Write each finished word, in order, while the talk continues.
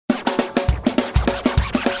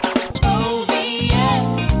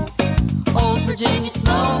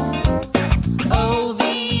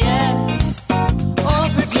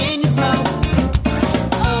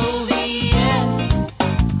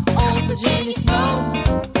smoke.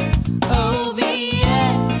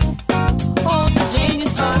 OVS, Old Virginia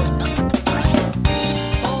smoke.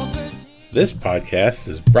 Old Virginia. This podcast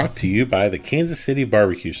is brought to you by the Kansas City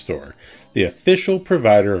Barbecue Store, the official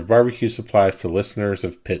provider of barbecue supplies to listeners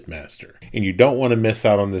of Pitmaster. And you don't want to miss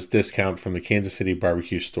out on this discount from the Kansas City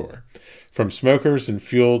Barbecue Store. From smokers and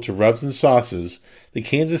fuel to rubs and sauces, the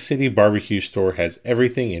Kansas City Barbecue Store has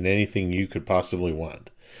everything and anything you could possibly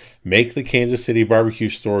want. Make the Kansas City Barbecue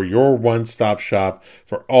Store your one-stop shop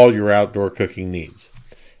for all your outdoor cooking needs.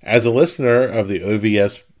 As a listener of the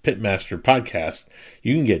OVS Pitmaster podcast,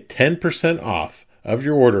 you can get 10% off of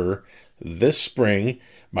your order this spring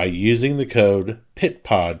by using the code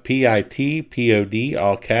PITPOD, P-I-T-P-O-D,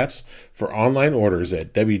 all caps, for online orders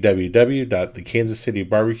at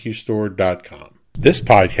www.thekansascitybarbecuestore.com. This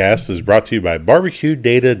podcast is brought to you by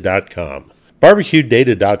BarbecueData.com.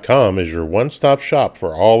 BarbecueData.com is your one-stop shop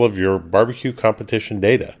for all of your barbecue competition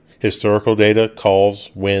data. Historical data,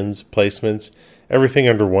 calls, wins, placements, everything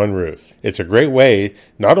under one roof. It's a great way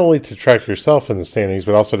not only to track yourself in the standings,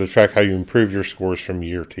 but also to track how you improve your scores from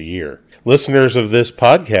year to year. Listeners of this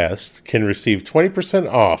podcast can receive 20%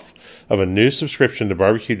 off of a new subscription to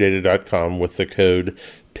BarbecueData.com with the code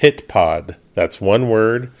PITPOD. That's one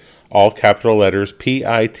word, all capital letters,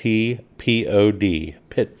 P-I-T-P-O-D,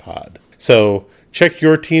 PITPOD. So check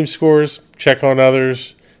your team scores, check on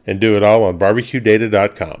others, and do it all on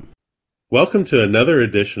BarbecueData.com. Welcome to another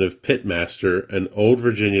edition of Pitmaster, an Old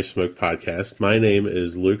Virginia Smoke podcast. My name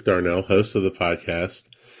is Luke Darnell, host of the podcast,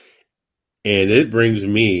 and it brings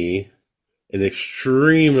me an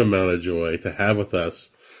extreme amount of joy to have with us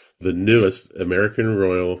the newest American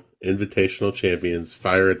Royal Invitational champions,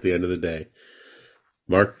 fire at the end of the day.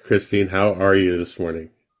 Mark and Christine, how are you this morning?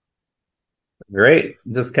 Great.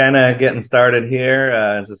 Just kind of getting started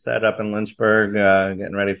here. Just set up in Lynchburg,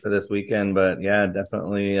 getting ready for this weekend. But yeah,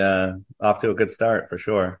 definitely off to a good start for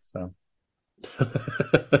sure. So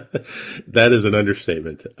that is an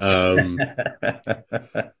understatement.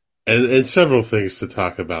 And several things to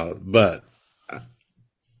talk about, but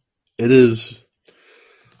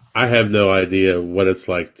I have no idea what it's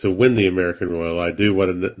like to win the American Royal. I do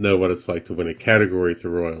want to know what it's like to win a category at the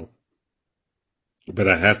Royal. But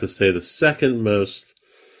I have to say the second most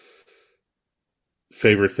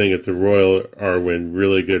favorite thing at the Royal are when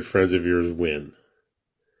really good friends of yours win.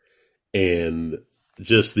 And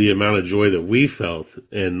just the amount of joy that we felt.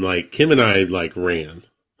 And like Kim and I ran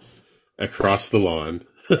across the lawn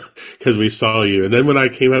because we saw you. And then when I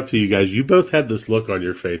came up to you guys, you both had this look on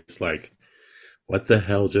your face like, what the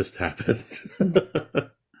hell just happened?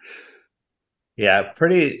 yeah,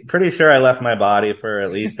 pretty sure I left my body for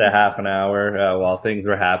at least a half an hour while things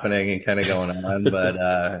were happening and kind of going on.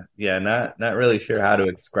 But yeah, not really sure how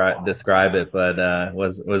to describe it, but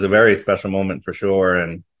was a very special moment for sure,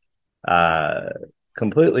 and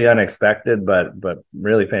completely unexpected, but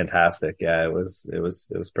really fantastic. Yeah, it was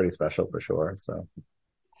pretty special for sure. So.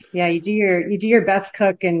 Yeah, you do your best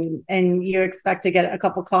cook and you expect to get a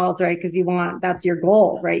couple calls, right? Because that's your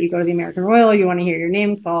goal, right? You go to the American Royal, you want to hear your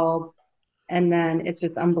name called, and then it's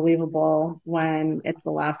just unbelievable when it's the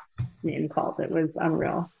last name called. It was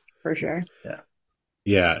unreal for sure.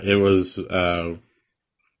 Yeah, it was. That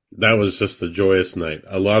was just a joyous night.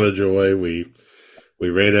 A lot of joy. We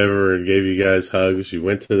ran over and gave you guys hugs. You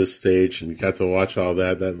went to the stage and got to watch all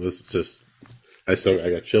that. That was just. I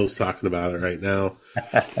got chills talking about it right now.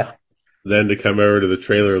 Then to come over to the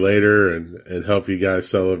trailer later and help you guys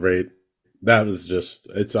celebrate, that was just,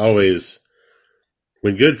 it's always,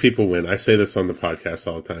 when good people win, I say this on the podcast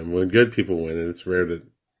all the time, when good people win, and it's rare that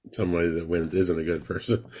somebody that wins isn't a good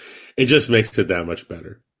person, it just makes it that much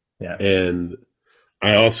better. Yeah. And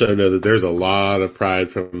I also know that there's a lot of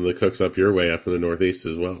pride from the cooks up your way up in the Northeast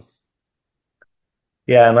as well.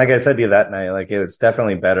 Yeah, and like I said to you that night, like it's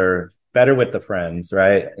definitely better with the friends,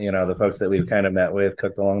 right? You know, the folks that we've kind of met with,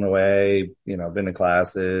 cooked along the way, you know, been to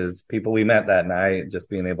classes, people we met that night, just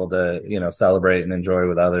being able to, you know, celebrate and enjoy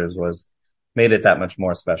with others made it that much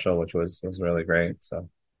more special, which was really great. So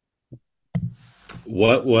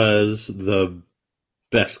what was the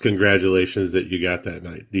best congratulations that you got that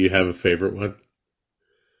night? Do you have a favorite one?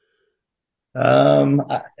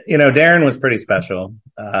 You know, Darren was pretty special.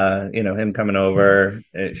 You know, him coming over,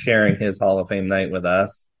 sharing his Hall of Fame night with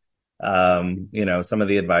us. You know, some of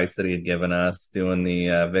the advice that he had given us, doing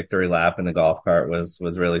the victory lap in the golf cart was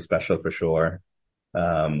really special for sure.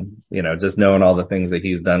 You know, just knowing all the things that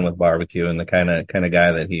he's done with barbecue and the kind of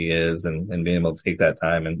guy that he is, and being able to take that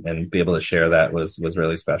time and be able to share that was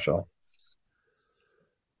really special.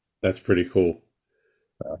 That's pretty cool.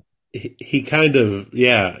 He kind of,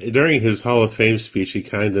 during his Hall of Fame speech, he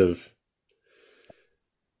kind of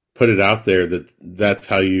put it out there that that's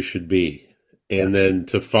how you should be. And then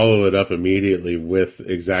to follow it up immediately with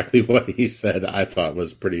exactly what he said, I thought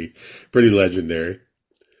was pretty legendary.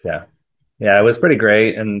 Yeah. Yeah, it was pretty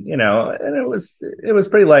great. And, and it was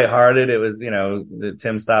pretty lighthearted. It was,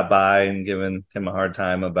 Tim stopped by and giving Tim a hard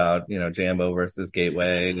time about, Jambo versus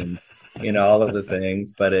Gateway and, all of the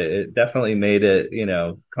things, but it definitely made it,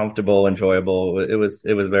 comfortable, enjoyable. It was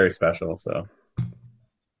very special. So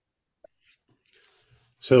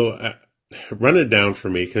run it down for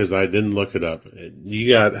me because I didn't look it up. You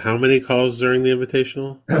got how many calls during the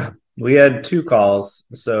Invitational? We had 2 calls.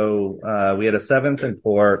 So we had a 7th in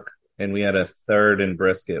pork and we had a 3rd in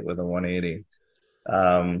brisket with a 180.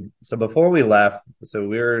 So before we left, so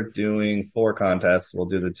we were doing 4 contests. We'll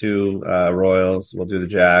do the 2 Royals, we'll do the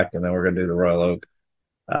Jack, and then we're going to do the Royal Oak.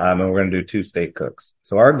 And we're going to do 2 steak cooks.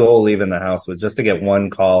 So our goal leaving the house was just to get 1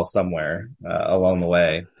 call somewhere along the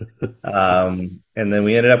way. And then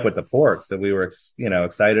we ended up with the pork. So we were,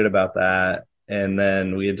 excited about that. And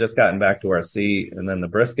then we had just gotten back to our seat and then the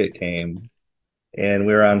brisket came and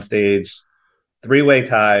we were on stage, 3-way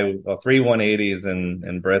tie, 3 180s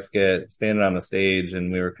and brisket standing on the stage.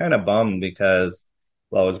 And we were kind of bummed because,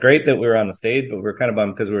 well, it was great that we were on the stage, but we were kind of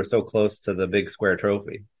bummed because we were so close to the big square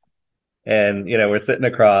trophy. And, we're sitting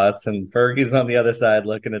across and Fergie's on the other side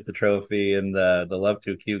looking at the trophy and the Love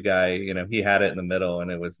Too Cute guy, he had it in the middle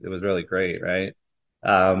and it was really great. Right.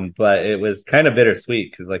 But it was kind of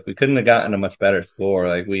bittersweet because like we couldn't have gotten a much better score.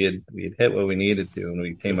 Like we had hit what we needed to and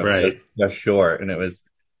we came up just short and it was,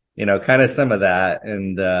 kind of some of that.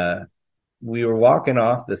 And, we were walking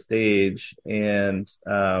off the stage and,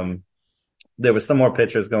 there was some more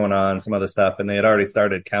pictures going on, some other stuff, and they had already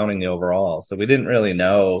started counting the overall. So we didn't really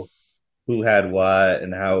know who had what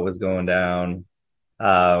and how it was going down.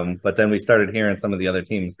 But then we started hearing some of the other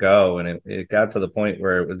teams go and it got to the point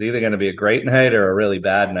where it was either going to be a great night or a really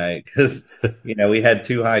bad night. Cause, we had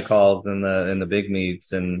 2 high calls in the big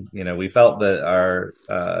meets and, we felt that our,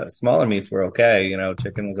 smaller meets were okay.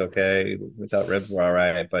 Chicken was okay. We thought ribs were all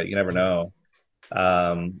right, but you never know.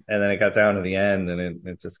 And then it got down to the end and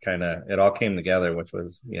it just it all came together, which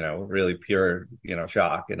was, really pure,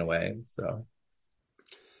 shock in a way. So.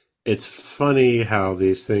 It's funny how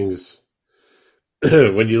these things,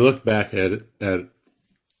 when you look back at an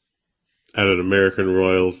American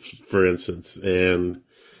Royal, for instance, and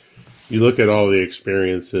you look at all the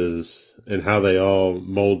experiences and how they all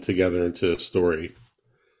mold together into a story.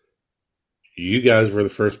 You guys were the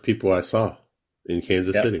first people I saw in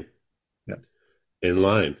Kansas City in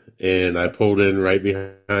line. And I pulled in right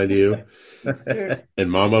behind you.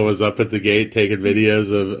 And Mama was up at the gate taking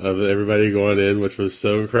videos of everybody going in, which was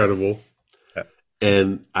so incredible. Yeah.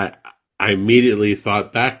 And I immediately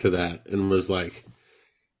thought back to that and was like,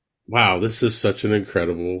 wow, this is such an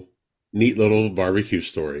incredible, neat little barbecue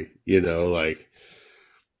story. Like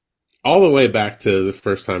all the way back to the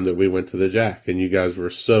first time that we went to the Jack and you guys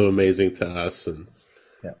were so amazing to us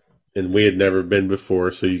and we had never been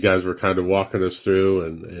before. So you guys were kind of walking us through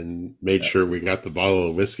and made sure we got the bottle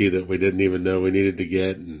of whiskey that we didn't even know we needed to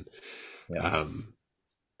get. And,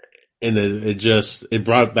 and it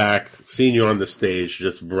brought back, seeing you on the stage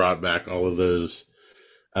just brought back all of those,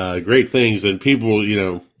 great things. And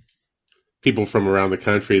people, people from around the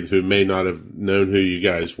country who may not have known who you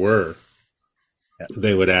guys were,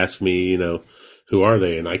 they would ask me, who are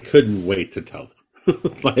they? And I couldn't wait to tell them.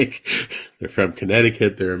 Like, they're from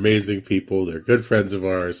Connecticut, they're amazing people, they're good friends of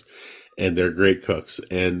ours, and they're great cooks.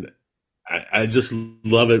 And I just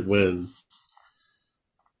love it when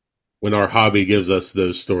our hobby gives us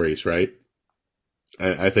those stories, right?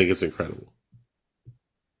 I think it's incredible.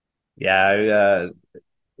 Yeah,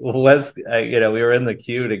 we were in the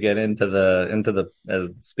queue to get into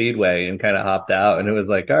the speedway and kind of hopped out, and it was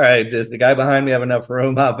like, all right, does the guy behind me have enough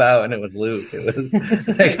room? Hop out, and it was Luke. It was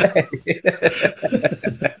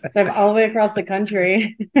drive all the way across the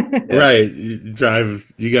country. Right, you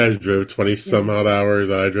guys drove 20 some odd hours.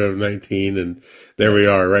 I drove 19, and there we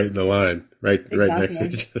are, right in the line, right next to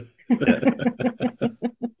each other.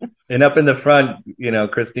 And up in the front,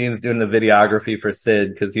 Christine's doing the videography for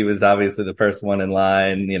Sid because he was obviously the first one in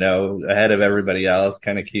line, ahead of everybody else,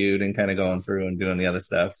 kind of cute and kind of going through and doing the other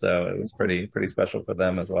stuff. So it was pretty special for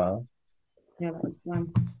them as well. Yeah, that was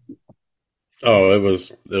fun. Oh, it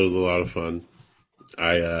was a lot of fun.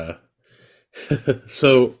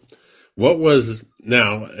 So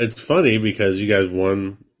now it's funny because you guys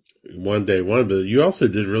won day 1, but you also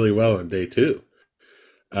did really well on day 2.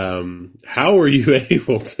 How were you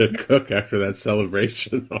able to cook after that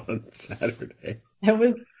celebration on Saturday?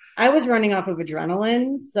 I was running off of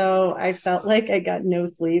adrenaline, so I felt like I got no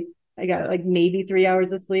sleep I got like maybe 3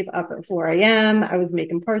 hours of sleep, up at 4 a.m. I was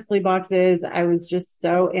making parsley boxes. I was just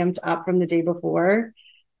so amped up from the day before.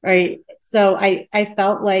 Right. So I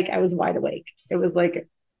felt like I was wide awake. It was like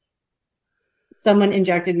someone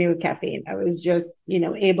injected me with caffeine. I was just,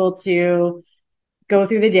 able to go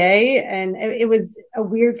through the day, and it was a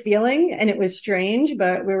weird feeling and it was strange,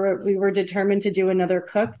 but we were determined to do another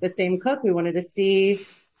cook, the same cook. We wanted to see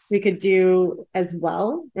if we could do as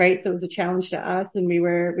well. Right. So it was a challenge to us, and we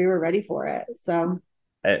were ready for it. So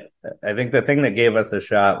I think the thing that gave us a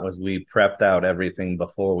shot was we prepped out everything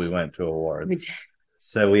before we went to we awards.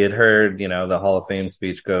 So we had heard, the Hall of Fame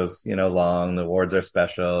speech goes, long, the awards are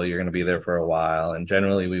special, you're going to be there for a while. And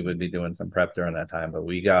generally we would be doing some prep during that time, but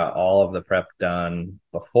we got all of the prep done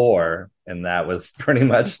before. And that was pretty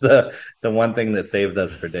much the one thing that saved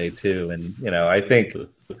us for day two. And, I think,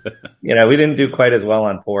 we didn't do quite as well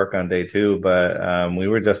on pork on day two, but we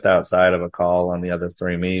were just outside of a call on the other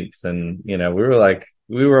three meats. And, we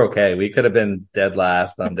were okay. We could have been dead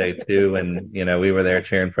last on day two. And, we were there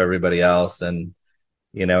cheering for everybody else. And,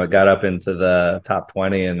 it got up into the top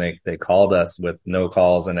 20, and they called us with no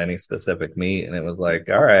calls in any specific meet. And it was like,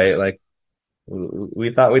 all right, like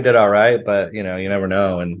we thought we did all right, but you never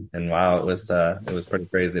know. And wow, it was pretty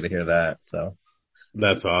crazy to hear that. So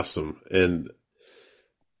That's awesome. And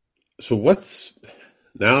so what's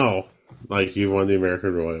now, like, you won the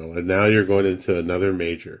American Royal, and now you're going into another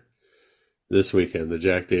major this weekend, the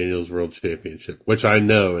Jack Daniel's World Championship, which I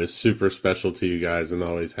know is super special to you guys and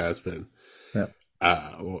always has been. yeah.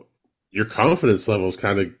 Your confidence levels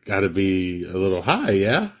kind of got to be a little high,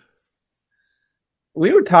 yeah?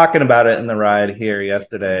 We were talking about it in the ride here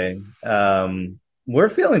yesterday. We're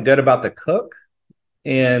feeling good about the cook,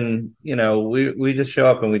 and we just show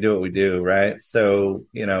up and we do what we do, right? So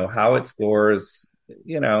how it scores,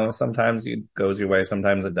 sometimes it goes your way,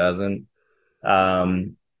 sometimes it doesn't.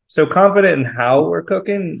 So confident in how we're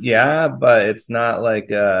cooking, yeah, but it's not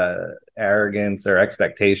like arrogance or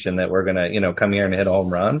expectation that we're gonna come here and hit a home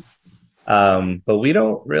run. But we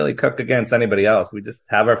don't really cook against anybody else. We just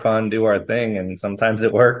have our fun, do our thing, and sometimes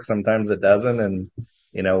it works, sometimes it doesn't, and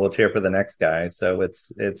we'll cheer for the next guy. So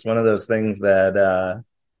it's one of those things that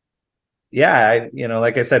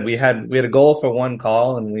like I said, we had a goal for one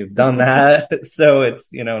call, and we've done that. So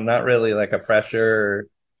it's not really like a pressure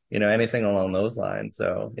or anything along those lines.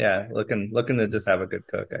 So yeah, looking to just have a good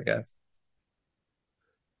cook, I guess.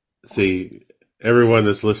 See, everyone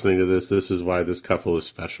that's listening to this is why this couple is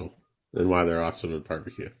special and why they're awesome at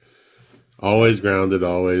barbecue. Always grounded,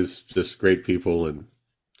 always just great people, and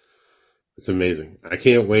it's amazing. I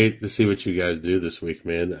can't wait to see what you guys do this week,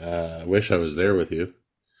 man. I wish I was there with you.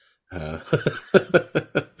 It's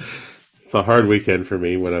a hard weekend for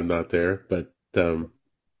me when I'm not there, but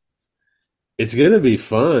it's going to be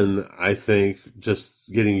fun, I think,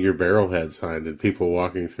 just getting your barrelhead signed and people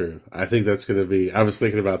walking through. I think that's going to be, I was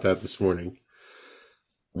thinking about that this morning.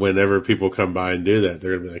 Whenever people come by and do that,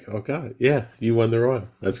 they're going to be like, oh, God, yeah, you won the Royal.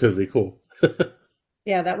 That's going to be cool.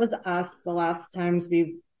 yeah, that was us the last times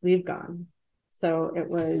we've gone. So it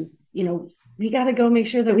was, we got to go make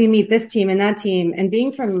sure that we meet this team and that team. And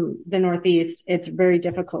being from the Northeast, it's very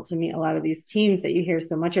difficult to meet a lot of these teams that you hear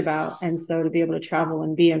so much about. And so to be able to travel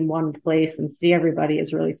and be in one place and see everybody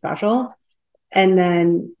is really special. And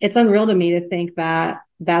then it's unreal to me to think that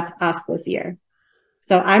that's us this year.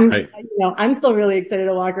 So I'm still really excited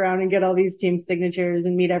to walk around and get all these team signatures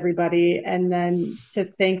and meet everybody. And then to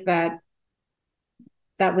think that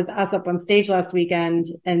was us up on stage last weekend.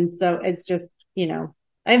 And so it's just,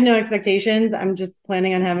 I have no expectations. I'm just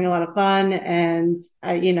planning on having a lot of fun, and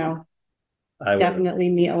I definitely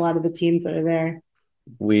meet a lot of the teams that are there.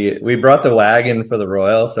 We brought the wagon for the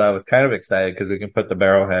Royal, so I was kind of excited because we can put the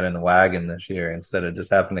barrelhead in the wagon this year instead of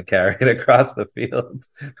just having to carry it across the field.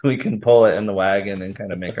 We can pull it in the wagon and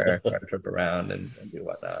kind of make our trip around and do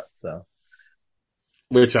whatnot. So,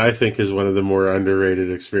 which I think is one of the more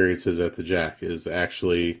underrated experiences at the Jack is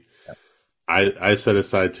actually, I set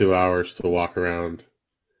aside 2 hours to walk around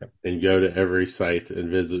and go to every site and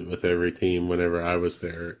visit with every team whenever I was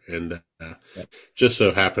there. And just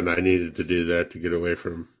so happened I needed to do that to get away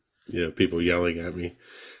from, people yelling at me.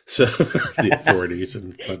 So the authorities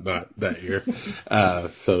and whatnot that year.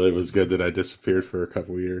 So it was good that I disappeared for a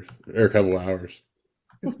couple hours.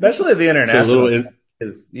 Especially the international.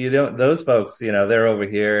 Because those folks, they're over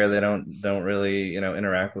here. They don't really,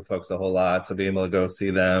 interact with folks a whole lot. So being able to go see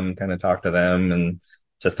them, kind of talk to them, and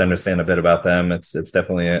just understand a bit about them, it's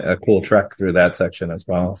definitely a cool trek through that section as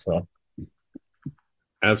well. So,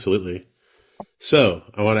 absolutely. So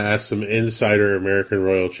I want to ask some insider American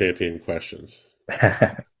Royal Champion questions.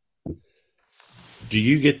 Do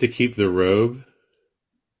you get to keep the robe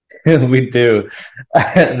We do.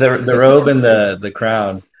 The robe and the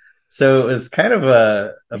crown. So it was kind of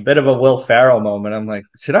a bit of a Will Ferrell moment. I'm like,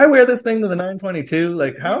 should I wear this thing to the 922?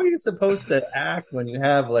 Like, how are you supposed to act when you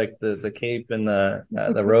have like the cape and the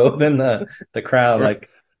robe and the crown? Like,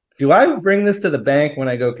 do I bring this to the bank when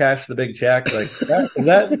I go cash the big check? Like, is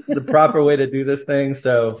that the proper way to do this thing?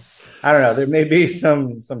 So I don't know. There may be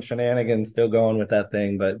some shenanigans still going with that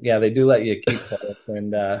thing, but yeah, they do let you keep both.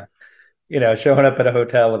 And showing up at a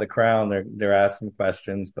hotel with a crown, they're asking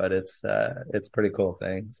questions, but it's a pretty cool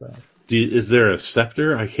thing. So Is there a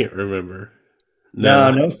scepter? I can't remember.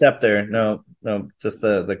 no scepter, no, just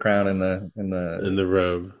the crown and in the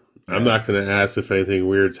robe. Yeah. I'm not going to ask if anything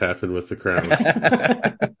weird's happened with the crown.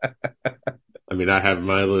 I mean, I have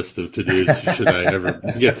my list of to-dos should I ever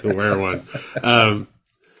get to wear one.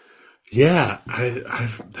 Yeah, I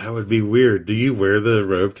that would be weird. Do you wear the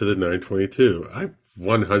robe to the 922? I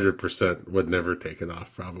 100% would never take it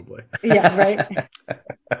off, probably. Yeah, right.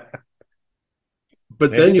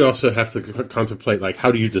 But then you also have to contemplate, like,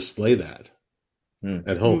 how do you display that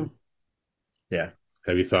at home? Yeah.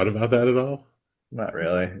 Have you thought about that at all? Not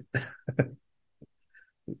really.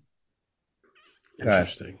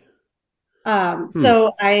 Interesting.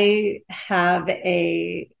 So I have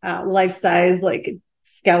a life-size like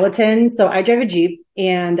skeleton. So I drive a Jeep,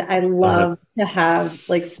 and I love to have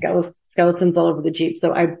like skeletons all over the Jeep.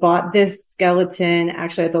 So I bought this skeleton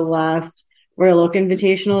actually at the last Royal Oak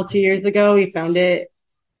Invitational 2 years ago. We found it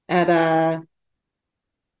at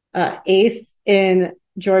Ace in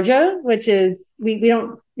Georgia, which is we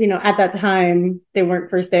don't, at that time they weren't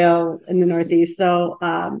for sale in the Northeast. So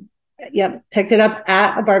picked it up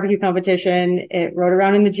at a barbecue competition. It rode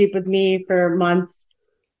around in the Jeep with me for months.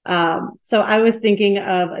 So I was thinking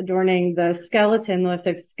of adorning the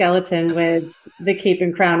life-size skeleton with the cape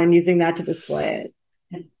and crown and using that to display it.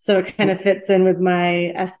 So it kind of fits in with my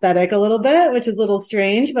aesthetic a little bit, which is a little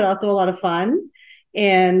strange, but also a lot of fun.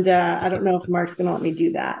 And I don't know if Mark's going to let me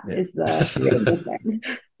do that. Is the thing.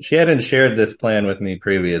 She hadn't shared this plan with me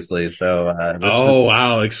previously, so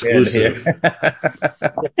wow, exclusive.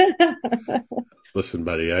 Listen,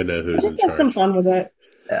 buddy, I know who's in charge. Just have some fun with it.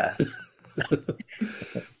 Yeah.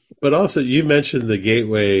 But also, you mentioned the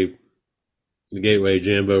Gateway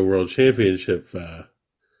Jambo World Championship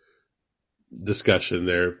discussion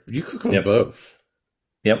there. You cook on both.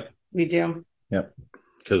 Yep. We do. Yep.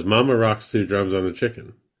 Because Mama rocks 2 drums on the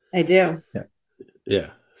chicken. I do.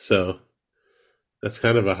 Yeah. So that's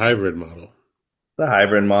kind of a hybrid model. The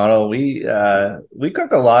hybrid model. We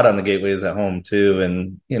cook a lot on the gateways at home too,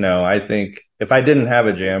 and I think if I didn't have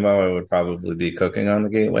a Jambo, I would probably be cooking on the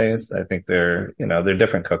gateways. I think they're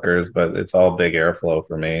different cookers, but it's all big airflow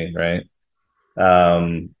for me, right?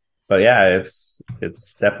 But yeah,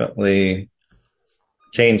 it's definitely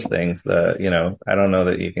changed things. I don't know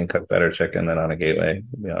that you can cook better chicken than on a gateway,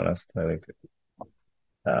 to be honest. I think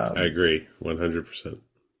I agree 100%.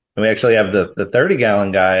 We actually have the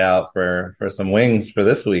 30-gallon guy out for some wings for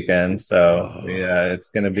this weekend. So it's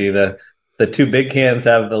going to be the 2 big cans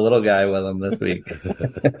have the little guy with them this week.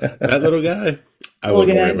 That little guy? I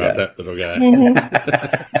wouldn't worry about that little guy.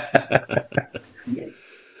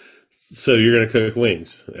 So you're going to cook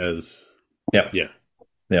wings as... Yep. Yeah.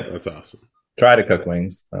 Yep. That's awesome. Try to cook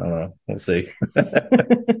wings. I don't know. We'll see.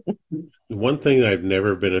 One thing I've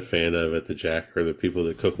never been a fan of at the Jack are the people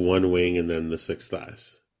that cook one wing and then the 6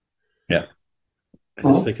 thighs. Yeah. I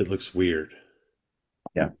just think it looks weird.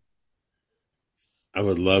 Yeah. I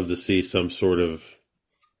would love to see some sort of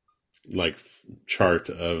like chart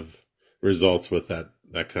of results with that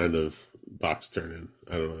kind of box turn-in.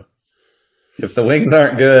 I don't know. If the wings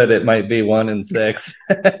aren't good, it might be 1 and 6.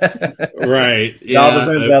 Right. It all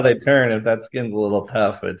depends how they turn. If that skin's a little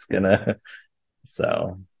tough, it's gonna.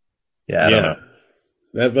 So, yeah. I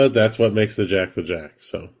don't know. That's what makes the Jack.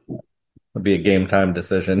 So it'll be a game time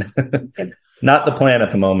decision. Not the plan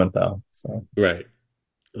at the moment, though. So right.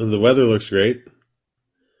 The weather looks great.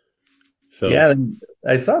 So yeah,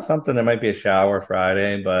 I saw something. There might be a shower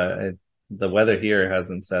Friday, but the weather here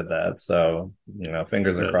hasn't said that. So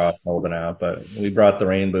fingers are crossed, holding out. But we brought the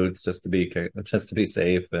rain boots just to be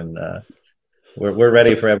safe, and we're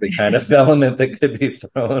ready for every kind of element that could be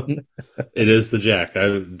thrown. It is the Jack.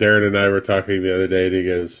 Darren and I were talking the other day, and he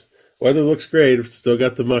goes, "Weather looks great. I've still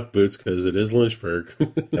got the muck boots because it is Lynchburg."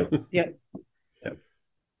 Yep.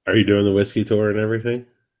 Are you doing the whiskey tour and everything?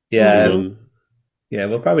 Yeah. Yeah,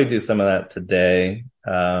 we'll probably do some of that today.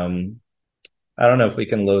 I don't know if we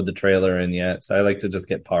can load the trailer in yet. So I like to just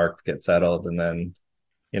get parked, get settled, and then,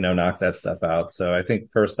 knock that stuff out. So I think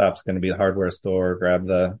first stop's going to be the hardware store, grab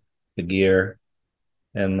the gear,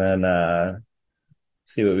 and then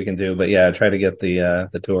see what we can do. But yeah, try to get the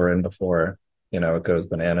tour in before, it goes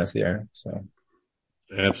bananas here. So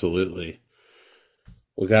Absolutely.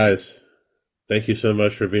 Well, guys, thank you so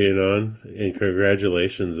much for being on, and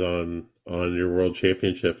congratulations on your world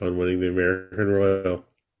championship, on winning the American Royal.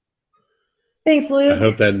 Thanks, I Luke.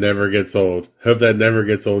 hope that never gets old. Hope that never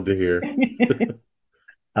gets old to hear.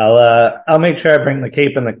 I'll make sure I bring the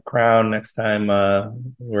cape and the crown next time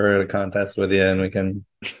we're at a contest with you, and we can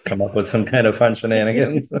come up with some kind of fun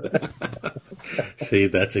shenanigans. See,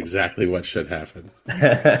 that's exactly what should happen.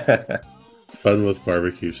 Fun with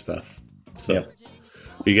barbecue stuff. So, Yep.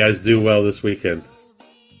 you guys do well this weekend.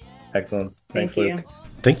 Excellent. Thanks, Thank you. Luke.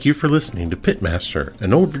 Thank you for listening to Pitmaster,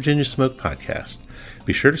 an Old Virginia Smoke podcast.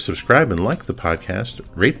 Be sure to subscribe and like the podcast,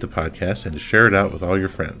 rate the podcast, and to share it out with all your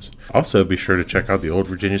friends. Also, be sure to check out the Old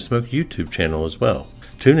Virginia Smoke YouTube channel as well.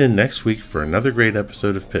 Tune in next week for another great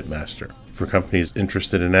episode of Pitmaster. For companies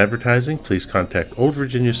interested in advertising, please contact Old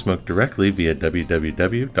Virginia Smoke directly via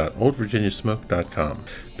www.oldvirginiasmoke.com.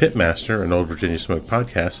 Pitmaster, an Old Virginia Smoke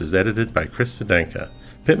podcast, is edited by Chris Sedenka.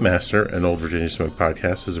 Pitmaster, an Old Virginia Smoke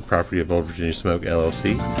podcast, is a property of Old Virginia Smoke,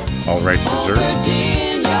 LLC. All rights Old reserved.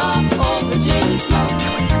 Virginia, Old Virginia smoke.